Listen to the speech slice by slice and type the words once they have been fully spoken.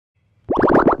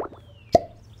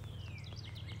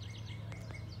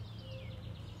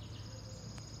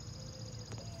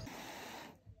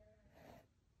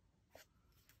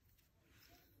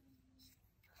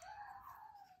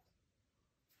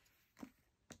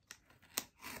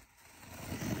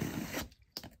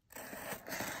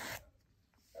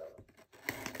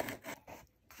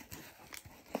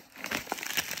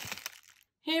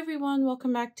everyone,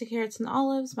 welcome back to Carrots and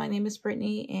Olives. My name is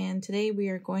Brittany and today we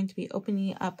are going to be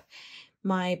opening up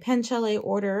my Pen Chalet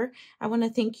order. I want to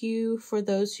thank you for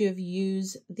those who have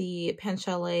used the Pen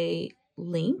Chalet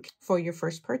link for your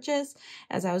first purchase,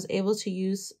 as I was able to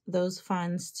use those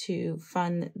funds to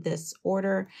fund this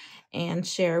order and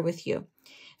share with you.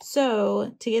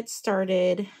 So to get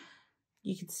started,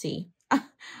 you can see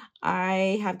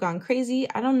I have gone crazy.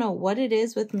 I don't know what it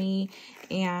is with me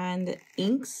and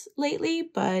inks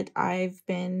lately, but I've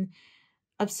been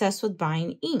obsessed with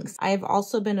buying inks. I've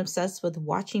also been obsessed with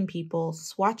watching people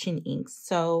swatching inks.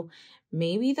 So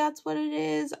maybe that's what it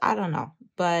is. I don't know.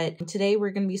 But today we're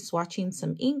going to be swatching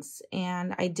some inks,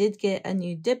 and I did get a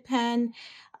new dip pen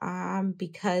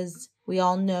because we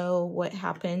all know what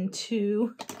happened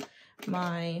to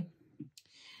my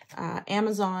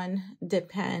Amazon dip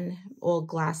pen, old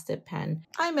glass dip pen.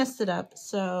 I messed it up.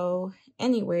 So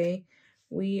anyway,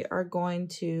 we are going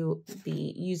to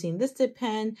be using this dip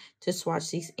pen to swatch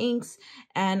these inks.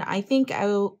 And I think I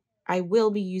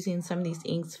will be using some of these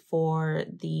inks for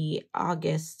the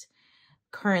August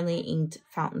currently inked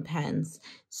fountain pens.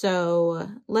 So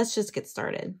let's just get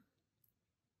started.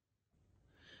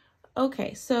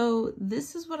 Okay, so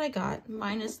this is what I got,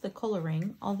 minus the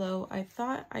coloring, although I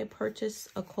thought I purchased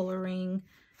a coloring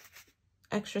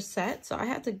extra set, so I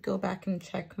had to go back and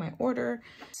check my order.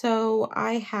 So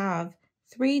I have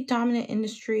 3 Dominant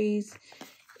Industries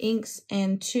inks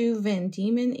and 2 Van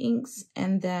Diemen inks,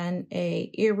 and then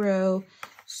a Iro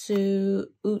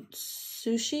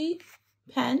Utsushi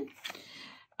pen.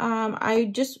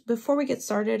 Before we get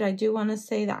started, I do want to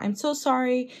say that I'm so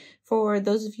sorry for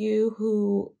those of you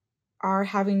who are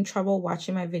having trouble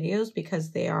watching my videos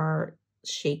because they are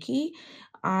shaky.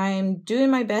 I'm doing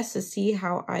my best to see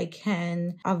how I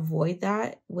can avoid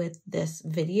that with this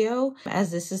video,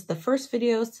 as this is the first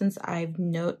video since I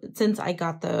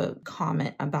got the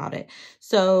comment about it.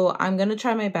 So I'm gonna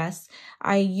try my best.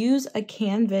 I use a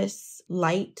canvas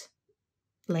light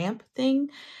lamp thing.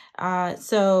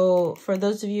 So for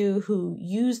those of you who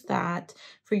use that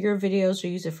for your videos or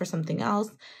use it for something else,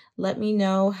 let me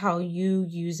know how you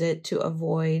use it to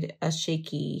avoid a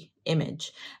shaky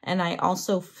image. And I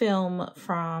also film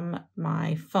from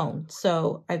my phone.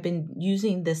 So I've been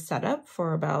using this setup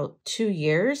for about 2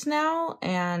 years now,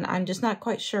 and I'm just not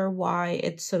quite sure why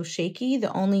it's so shaky.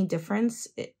 The only difference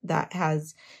that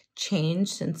has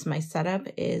changed since my setup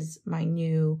is my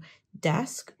new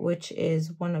desk, which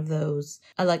is one of those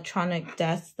electronic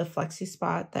desks, the flexi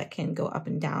spot that can go up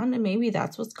and down, and maybe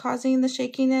that's what's causing the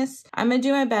shakiness. I'm gonna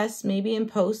do my best. Maybe in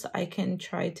post I can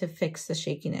try to fix the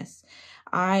shakiness.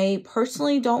 I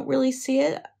personally don't really see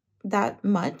it that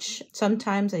much.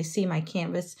 Sometimes I see my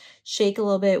canvas shake a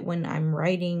little bit when I'm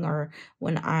writing or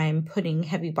when I'm putting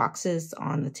heavy boxes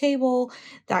on the table,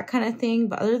 that kind of thing.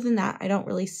 But other than that, I don't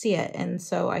really see it. And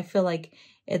so I feel like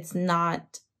it's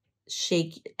not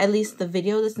shaky. At least the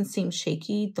video doesn't seem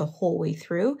shaky the whole way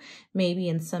through, maybe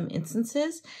in some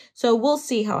instances. So we'll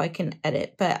see how I can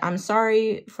edit. But I'm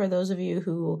sorry for those of you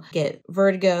who get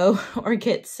vertigo or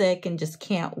get sick and just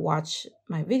can't watch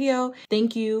my video.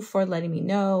 Thank you for letting me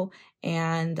know.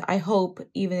 And I hope,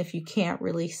 even if you can't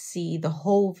really see the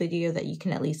whole video, that you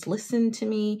can at least listen to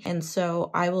me. And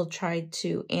so I will try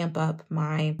to amp up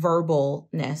my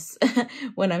verbalness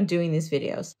when I'm doing these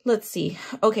videos. Let's see.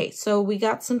 Okay, so we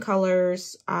got some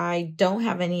colors. I don't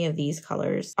have any of these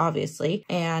colors, obviously,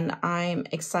 and I'm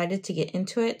excited to get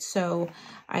into it. So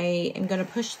I am going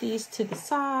to push these to the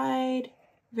side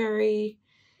very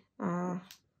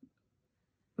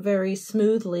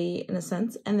smoothly in a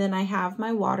sense. And then I have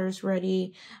my waters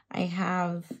ready. I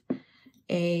have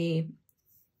a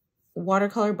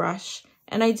watercolor brush,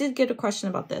 and I did get a question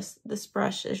about this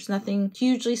brush. There's nothing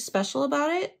hugely special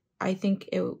about it. I think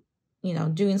it,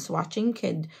 doing swatching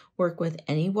could work with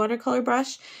any watercolor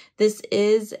brush. This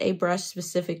is a brush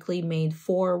specifically made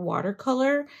for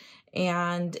watercolor,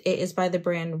 and it is by the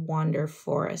brand Wander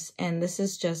Forest. And this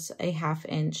is just a 1/2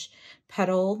 inch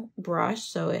petal brush,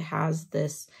 so it has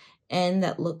this end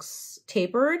that looks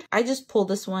tapered. I just pulled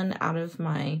this one out of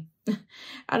my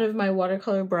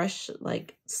watercolor brush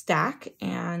like stack,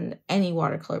 and any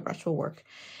watercolor brush will work.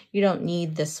 You don't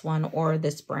need this one or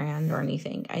this brand or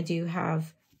anything. I do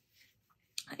have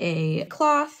a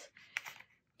cloth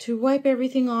to wipe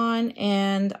everything on,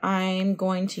 and I'm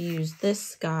going to use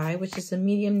this guy, which is a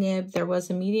medium nib. There was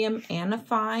a medium and a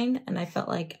fine, and I felt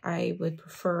like I would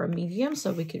prefer a medium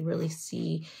so we could really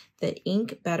see the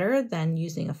ink better than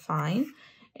using a fine.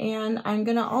 And I'm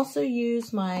gonna also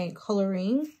use my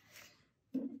coloring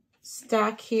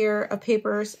stack here of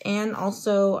papers, and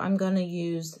also I'm gonna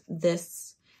use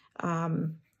this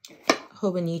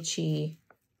Hobonichi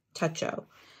Techo.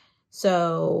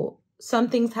 So some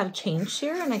things have changed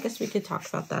here, and I guess we could talk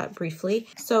about that briefly.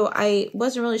 So I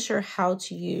wasn't really sure how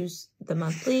to use the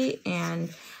monthly,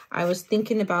 and I was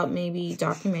thinking about maybe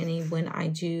documenting when I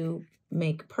do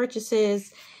make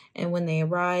purchases and when they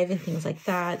arrive and things like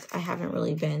that. I haven't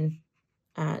really been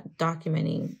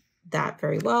documenting that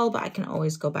very well, but I can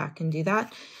always go back and do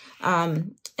that.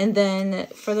 And then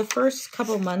for the first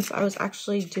couple of months, I was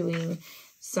actually doing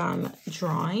some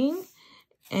drawing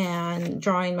and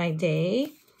drawing my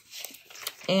day.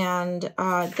 And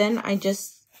then I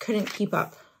just couldn't keep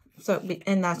up. So,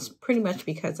 and that's pretty much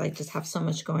because I just have so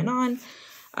much going on.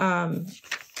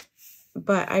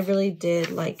 But I really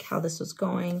did like how this was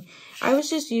going. I was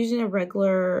just using a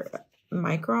regular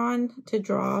micron to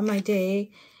draw my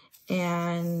day.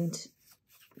 And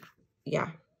yeah,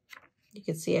 you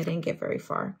can see I didn't get very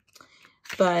far.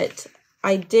 But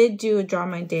I did do a draw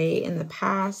my day in the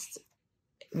past,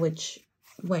 which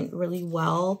went really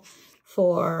well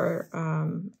for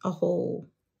a whole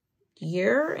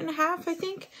year and a half, I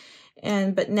think.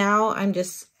 But now I'm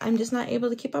just not able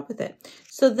to keep up with it.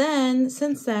 So then,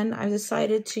 since then, I've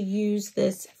decided to use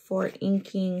this for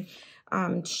inking,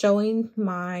 showing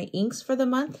my inks for the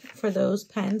month for those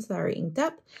pens that are inked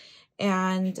up.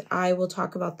 And I will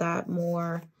talk about that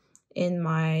more in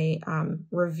my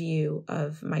review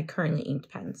of my currently inked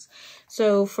pens.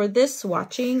 So for this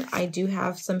swatching, I do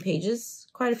have some pages,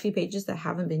 quite a few pages that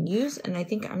haven't been used. And I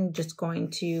think I'm just going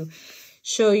to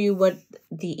show you what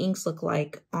the inks look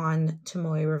like on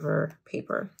Tomoe River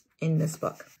paper in this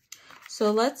book.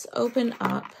 So let's open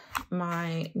up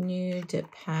my new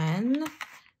dip pen.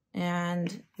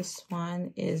 And this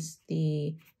one is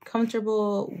the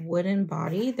comfortable wooden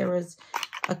body. There was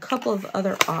a couple of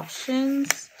other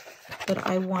options, but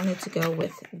I wanted to go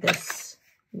with this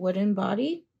wooden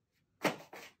body.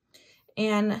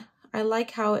 And I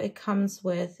like how it comes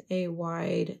with a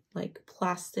wide, like,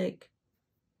 plastic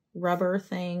rubber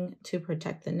thing to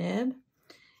protect the nib.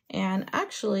 And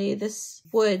actually, this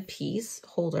wood piece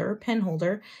holder, pen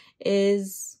holder,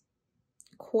 is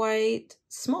quite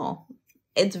small.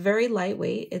 It's very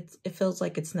lightweight. It feels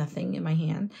like it's nothing in my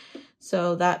hand.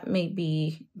 So that may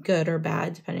be good or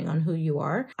bad depending on who you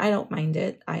are. I don't mind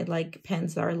it. I like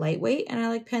pens that are lightweight, and I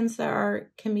like pens that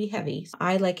can be heavy.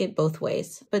 I like it both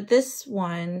ways. But this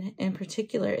one in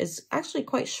particular is actually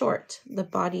quite short, the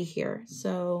body here,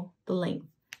 so the length.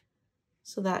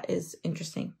 So that is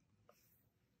interesting.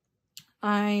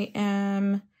 I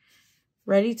am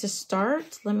ready to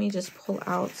start. Let me just pull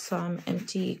out some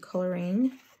empty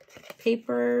coloring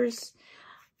papers.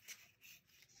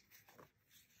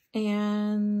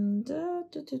 And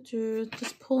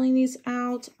just pulling these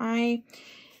out. I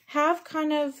have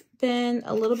kind of been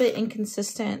a little bit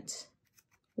inconsistent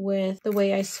with the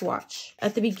way I swatch.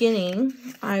 At the beginning,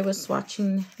 I was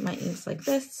swatching my inks like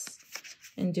this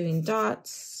and doing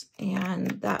dots,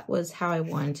 and that was how I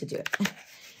wanted to do it.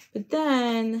 But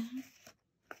then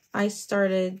I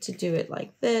started to do it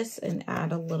like this and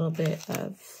add a little bit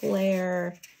of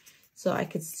flair so I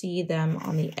could see them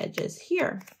on the edges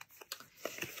here.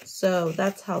 So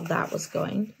that's how that was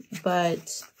going.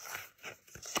 But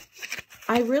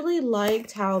I really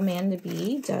liked how Amanda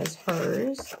B does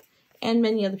hers, and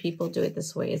many other people do it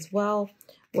this way as well,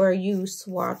 where you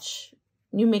swatch,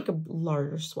 you make a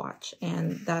larger swatch,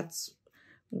 and that's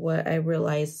what I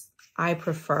realized I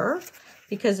prefer,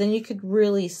 because then you could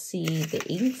really see the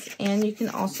inks, and you can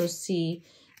also see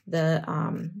the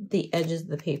edges of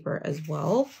the paper as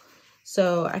well.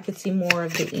 So I could see more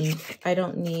of the ink. I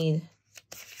don't need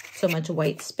so much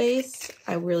white space.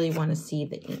 I really want to see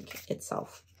the ink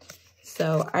itself.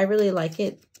 So I really like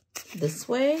it this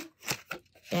way,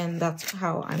 and that's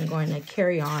how I'm going to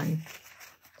carry on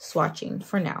swatching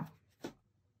for now.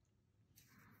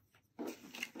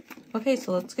 Okay,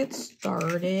 so let's get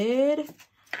started.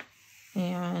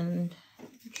 And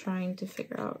I'm trying to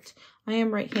figure out, I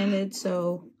am right-handed,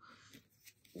 so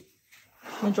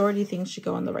majority of things should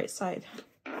go on the right side.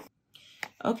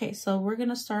 Okay, so we're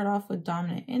gonna start off with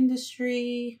Dominant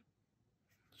Industry.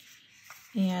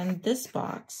 And this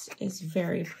box is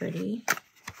very pretty.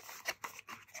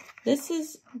 This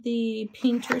is the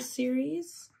Painter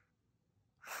series.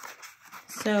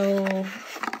 So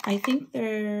I think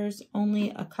there's only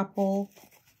a couple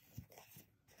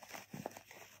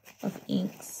of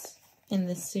inks in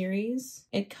this series.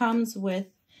 It comes with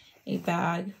a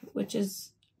bag, which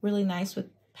is really nice with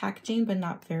packaging, but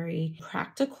not very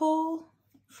practical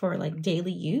for like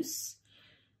daily use.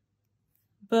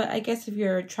 But I guess if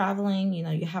you're traveling, you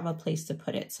know, you have a place to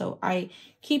put it. So I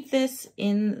keep this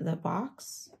in the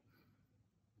box,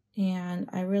 and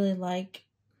I really like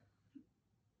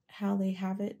how they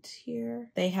have it here.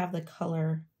 They have the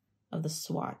color of the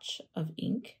swatch of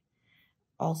ink,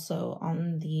 also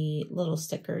on the little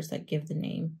stickers that give the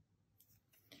name.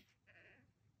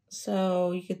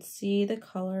 So you could see the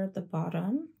color at the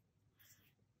bottom.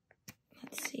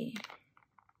 Let's see.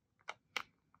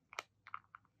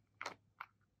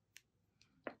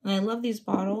 And I love these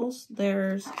bottles.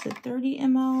 There's 30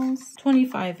 mLs,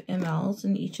 25 mLs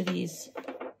in each of these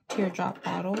teardrop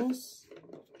bottles.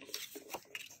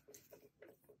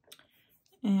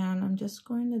 And I'm just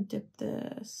going to dip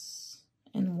this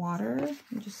in water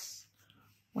and just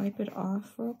wipe it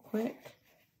off real quick.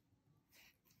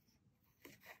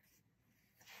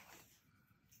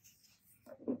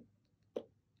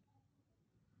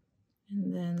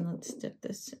 And then let's dip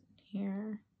this in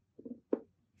here.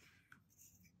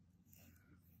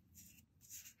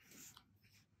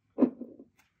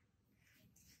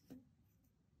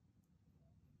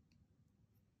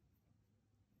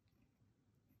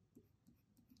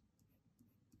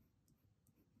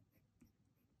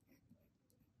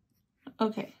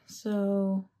 Okay,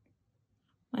 so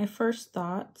my first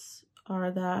thoughts are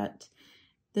that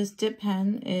this dip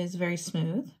pen is very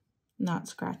smooth, not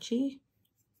scratchy.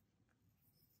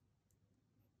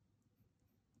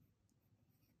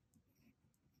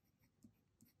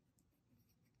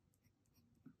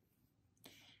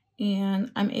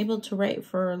 And I'm able to write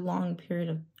for a long period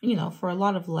of, for a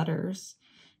lot of letters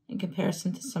in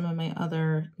comparison to some of my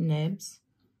other nibs.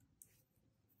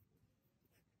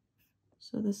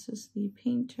 So this is the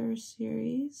Painter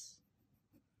series.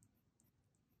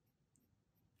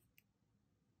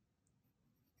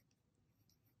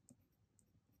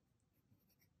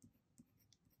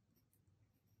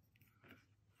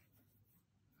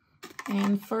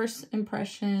 And first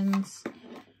impressions,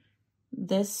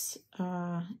 this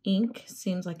ink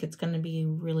seems like it's going to be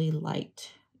really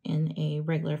light in a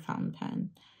regular fountain pen.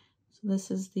 So this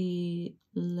is the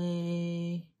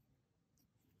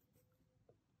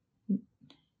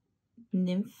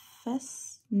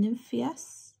Nymphes.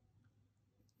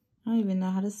 I don't even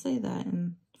know how to say that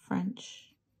in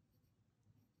French.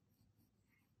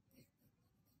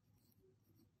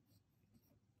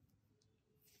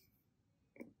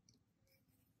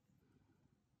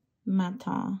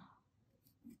 Matin.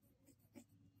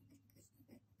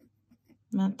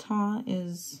 Matin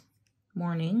is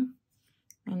morning.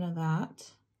 I know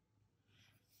that.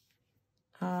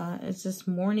 It's just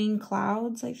morning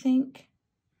clouds, I think,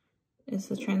 is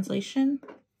the translation.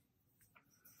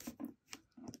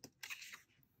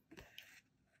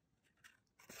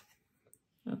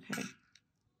 Okay.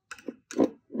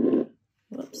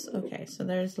 Whoops. Okay, so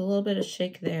there's a little bit of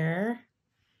shake there.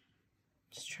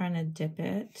 Just trying to dip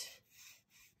it.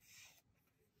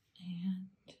 And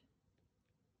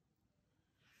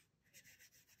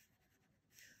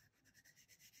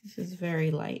this is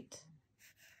very light,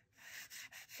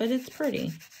 but it's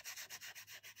pretty.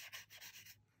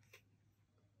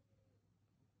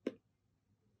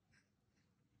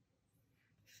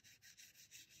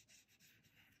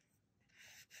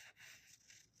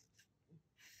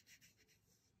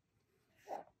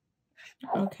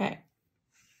 Okay.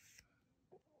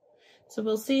 So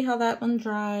we'll see how that one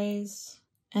dries,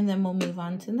 and then we'll move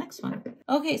on to the next one.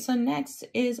 Okay, so next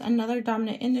is another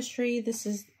Dominant Industry. This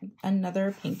is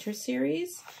another Painter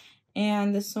series,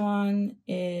 and this one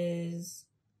is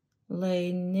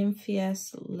Les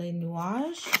Nymphes Les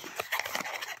Nuages.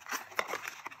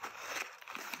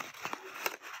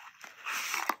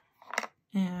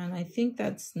 And I think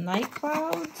that's night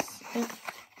clouds, if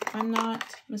I'm not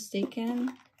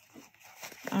mistaken.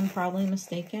 I'm probably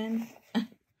mistaken.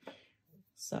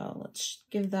 So let's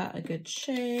give that a good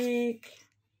shake.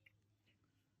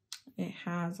 It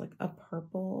has like a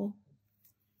purple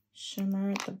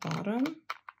shimmer at the bottom.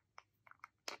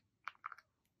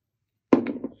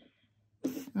 And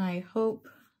I hope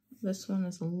this one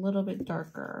is a little bit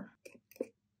darker.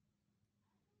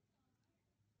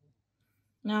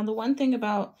 Now, the one thing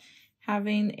about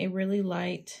having a really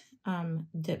light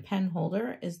dip pen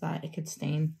holder is that it could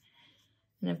stain.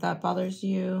 And if that bothers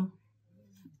you,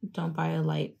 don't buy a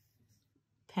light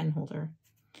pen holder.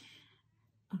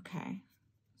 Okay,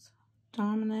 so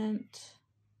Dominant.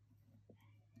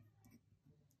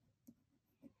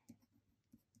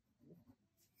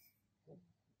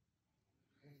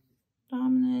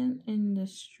 Dominant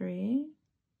Industry.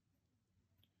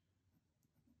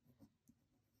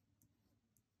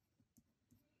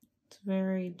 It's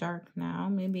very dark now,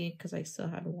 maybe because I still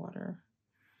had water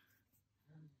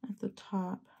at the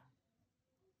top.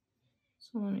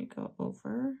 So let me go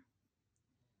over.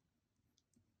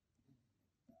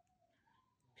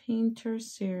 Painter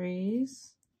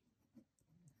series.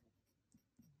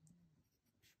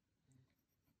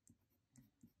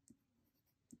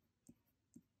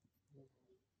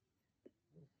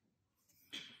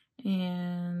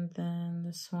 And then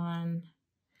this one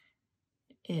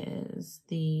is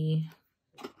the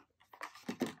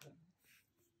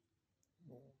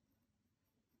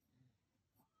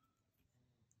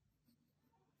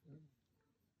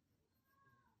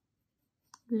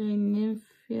Les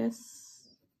Nymphes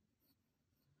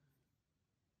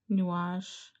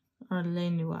Nuages or Les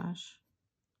Nuages.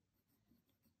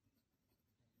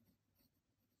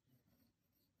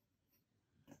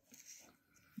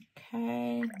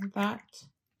 Okay, that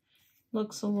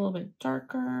looks a little bit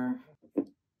darker.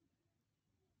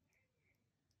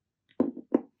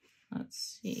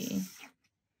 Let's see.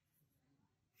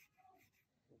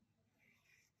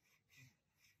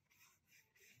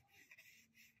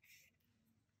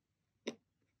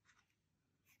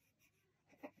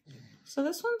 So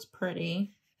this one's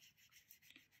pretty.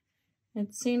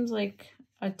 It seems like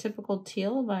a typical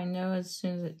teal, but I know as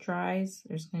soon as it dries,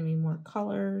 there's going to be more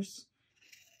colors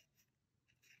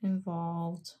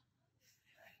involved.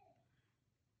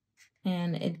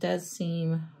 And it does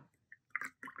seem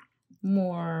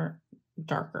more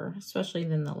darker, especially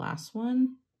than the last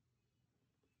one.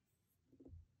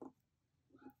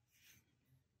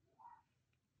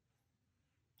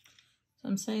 So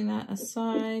I'm setting that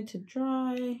aside to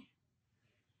dry.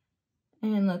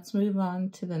 And let's move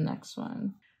on to the next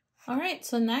one. All right,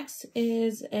 so next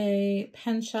is a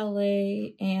Pen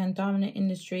Chalet and Dominant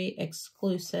Industry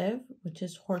exclusive, which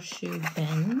is Horseshoe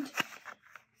Bend.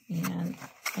 And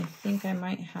I think I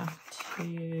might have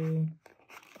to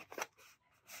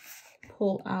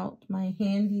pull out my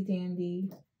handy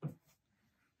dandy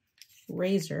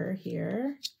razor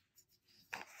here.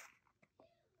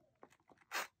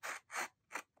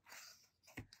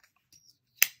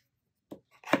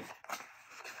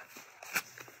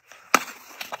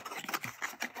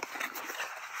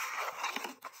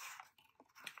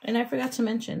 And I forgot to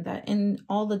mention that in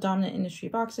all the Dominant Industry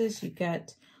boxes, you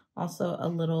get also a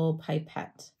little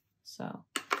pipette. So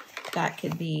that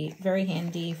could be very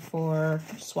handy for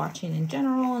swatching in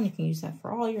general, and you can use that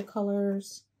for all your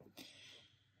colors.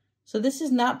 So this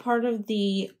is not part of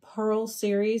the Pearl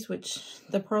series, which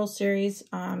the Pearl series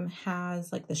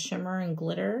has like the shimmer and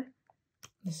glitter.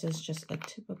 This is just a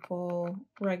typical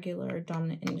regular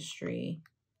Dominant Industry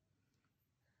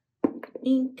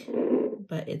ink,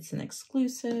 but it's an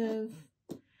exclusive.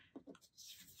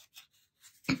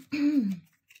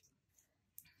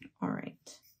 All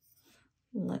right,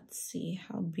 let's see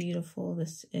how beautiful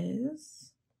this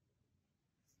is.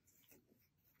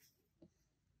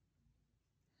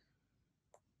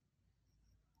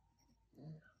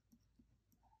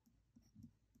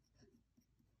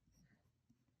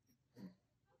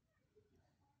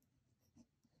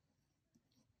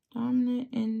 Dominant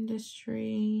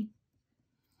Industry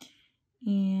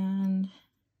and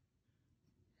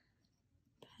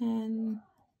Pen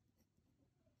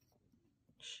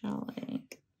Chalet.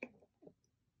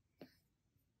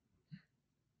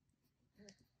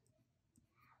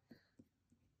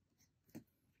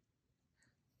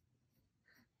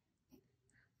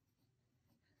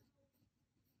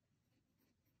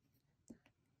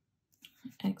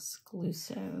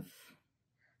 Exclusive.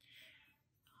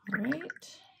 All right.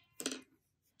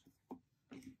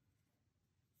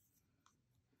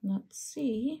 Let's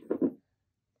see.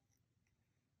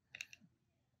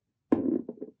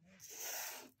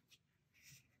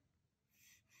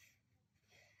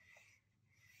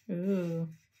 Ooh,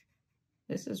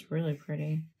 this is really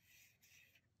pretty.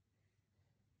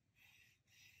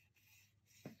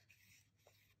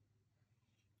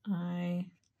 I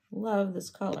love this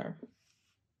color.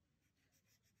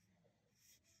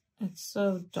 It's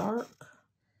so dark.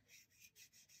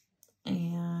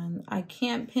 And I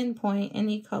can't pinpoint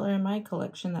any color in my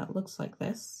collection that looks like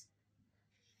this.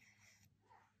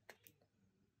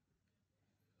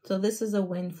 So this is a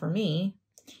win for me.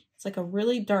 It's like a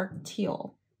really dark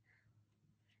teal.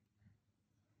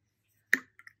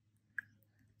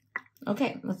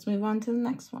 Okay, let's move on to the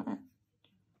next one.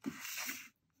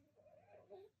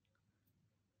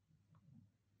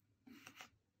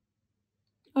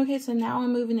 Okay, so now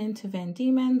I'm moving into Van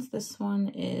Diemen's. This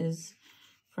one is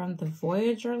from the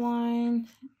Voyager line,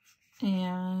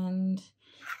 and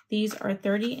these are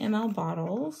 30 ml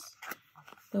bottles.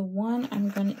 The one I'm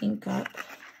going to ink up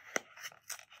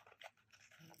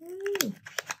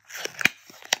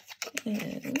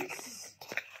is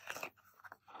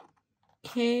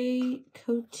K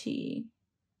Coty.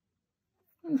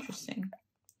 Interesting.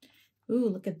 Ooh,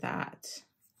 look at that.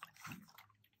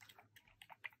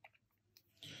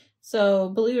 So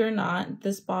believe it or not,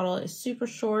 this bottle is super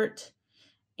short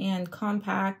and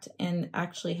compact and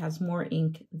actually has more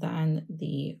ink than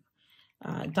the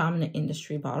Dominant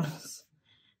Industry bottles.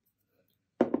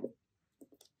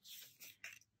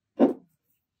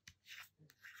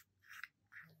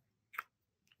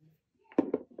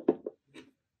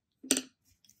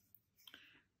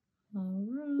 All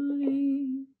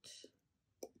right.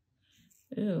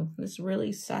 Ooh, this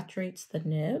really saturates the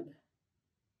nib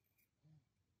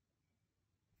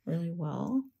really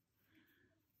well.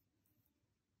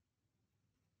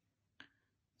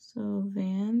 So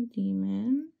Van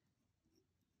Diemen.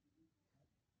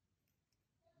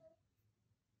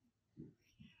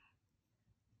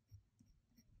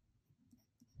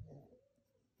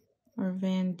 Or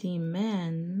Van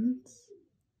Diemen's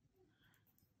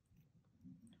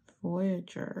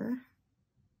Voyager.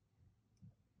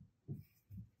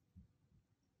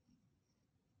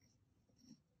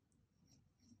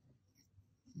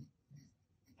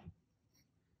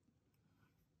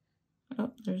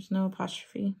 Oh, there's no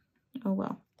apostrophe. Oh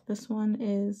well. This one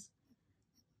is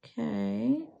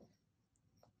K.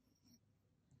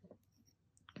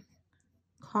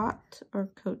 Cot or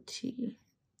Coty?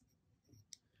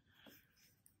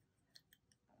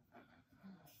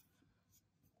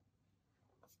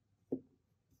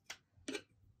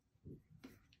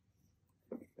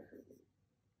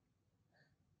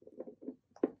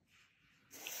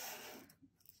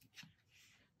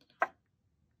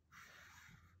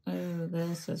 Oh,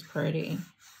 this is pretty.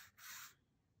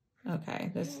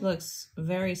 Okay, this looks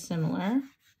very similar.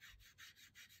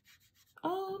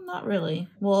 Oh, not really.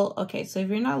 Well, okay, so if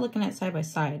you're not looking at side by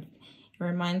side, it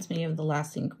reminds me of the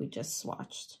last ink we just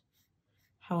swatched.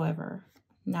 However,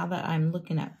 now that I'm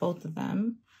looking at both of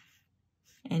them,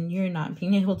 and you're not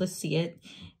being able to see it,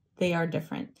 they are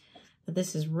different. But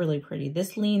this is really pretty.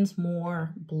 This leans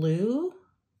more blue,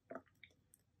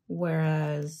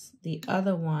 whereas the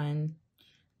other one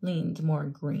leans more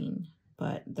green.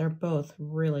 But they're both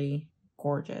really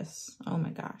gorgeous. Oh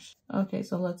my gosh. Okay,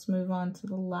 so let's move on to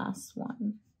the last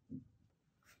one.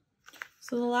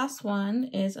 So the last one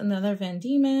is another Van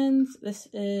Diemen's. This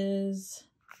is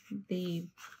the,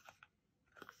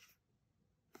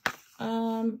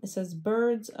 it says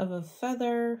Birds of a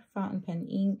Feather, fountain pen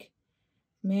ink,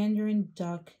 Mandarin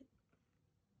Duck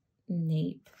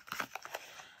Nape.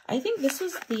 I think this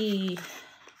was the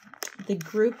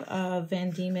group of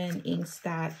Van Diemen inks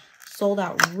that sold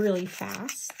out really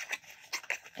fast.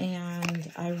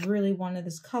 And I really wanted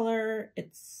this color.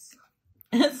 It's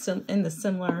in the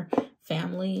similar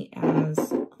family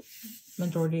as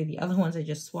majority of the other ones I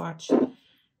just swatched.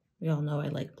 We all know I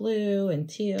like blue and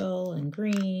teal and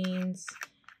greens.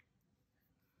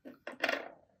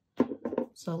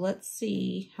 So let's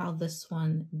see how this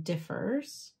one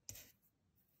differs.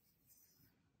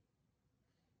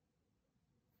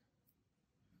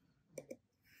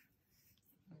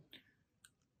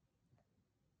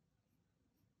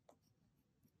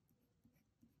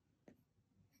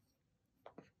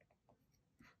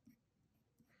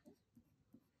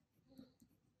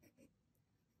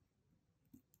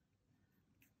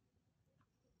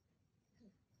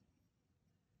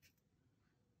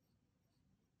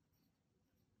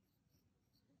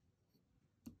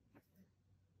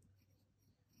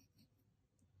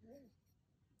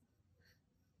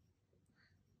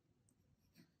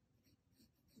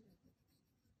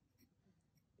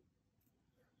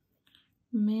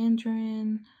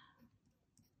 Mandarin.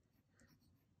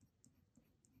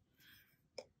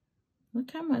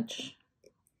 Look how much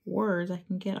words I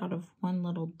can get out of one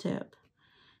little dip.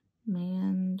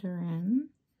 Mandarin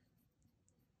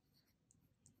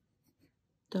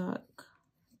Duck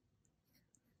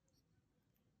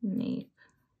Nape.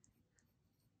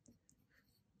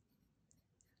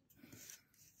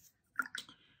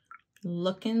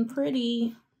 Looking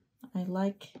pretty. I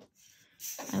like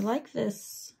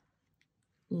this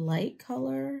light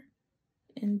color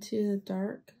into the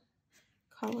dark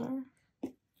color.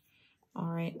 All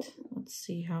right, let's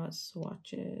see how it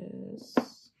swatches.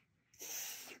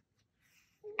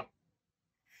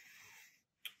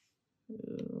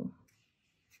 Ooh.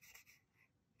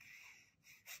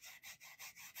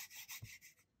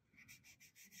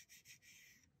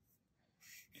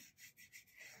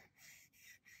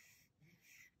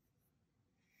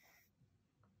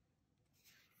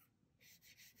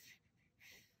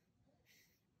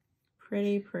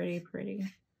 Pretty, pretty, pretty.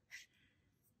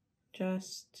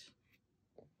 Just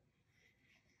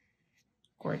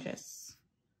gorgeous.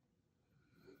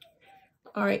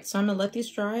 All right, so I'm gonna let these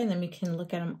dry and then we can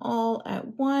look at them all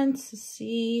at once to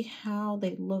see how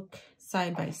they look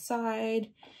side by side,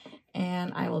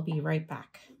 and I will be right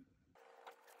back.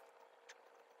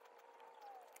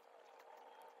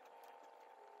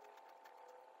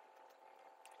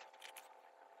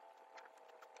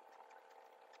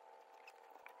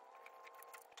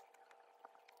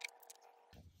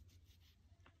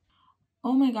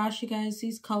 Oh my gosh, you guys,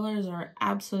 these colors are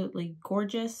absolutely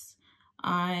gorgeous.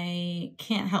 I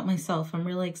can't help myself. I'm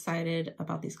really excited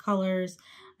about these colors.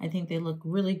 I think they look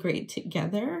really great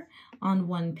together on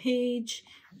one page.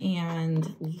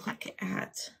 And look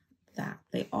at that.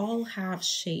 They all have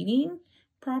shading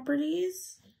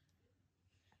properties.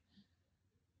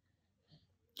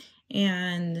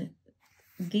 And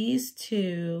these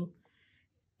two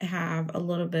have a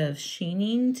little bit of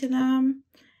sheening to them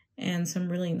and some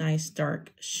really nice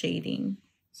dark shading.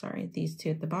 Sorry, these two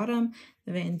at the bottom,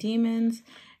 the Van Diemen's.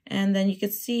 And then you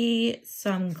could see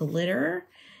some glitter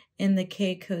in the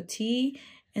K Coty.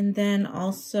 And then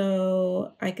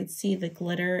also I could see the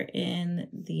glitter in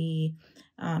the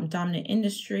Dominant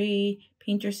Industry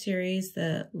Painter Series,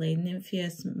 the Les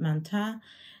Nymphes Manta.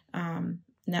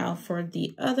 Now for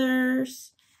the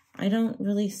others, I don't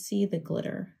really see the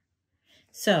glitter.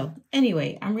 So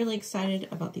anyway, I'm really excited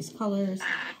about these colors.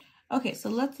 Okay, so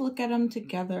let's look at them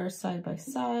together side by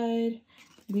side.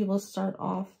 We will start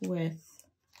off with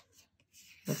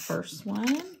the first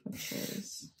one, which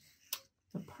is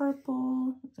the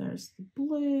purple. There's the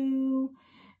blue.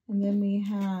 And then we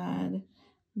had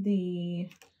the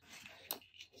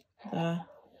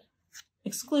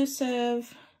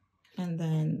exclusive, and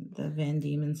then the Van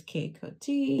Diemen's K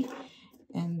Coty,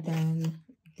 and then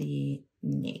the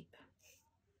nape.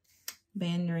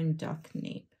 Mandarin duck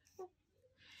nape.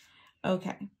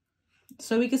 Okay,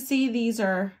 so we can see these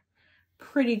are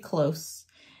pretty close.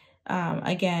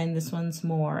 Again, this one's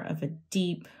more of a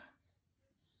deep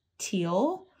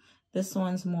teal. This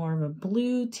one's more of a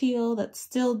blue teal that's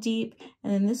still deep.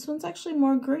 And then this one's actually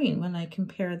more green when I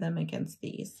compare them against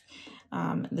these.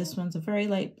 This one's a very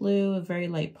light blue, a very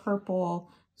light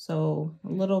purple. So a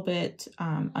little bit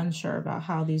unsure about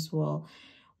how these will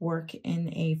work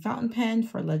in a fountain pen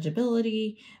for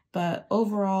legibility, but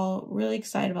overall really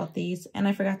excited about these. And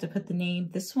I forgot to put the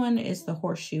name. This one is the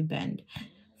Horseshoe Bend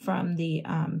from the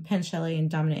Pen Chalet and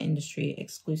Dominant Industry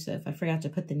exclusive. I forgot to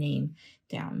put the name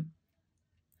down.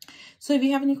 So if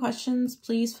you have any questions,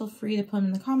 please feel free to put them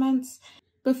in the comments.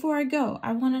 Before I go,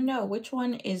 I want to know which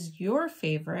one is your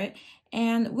favorite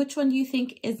and which one do you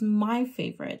think is my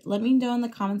favorite? Let me know in the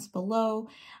comments below.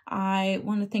 I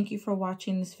want to thank you for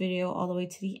watching this video all the way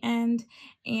to the end,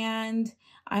 and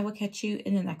I will catch you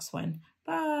in the next one.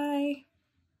 Bye!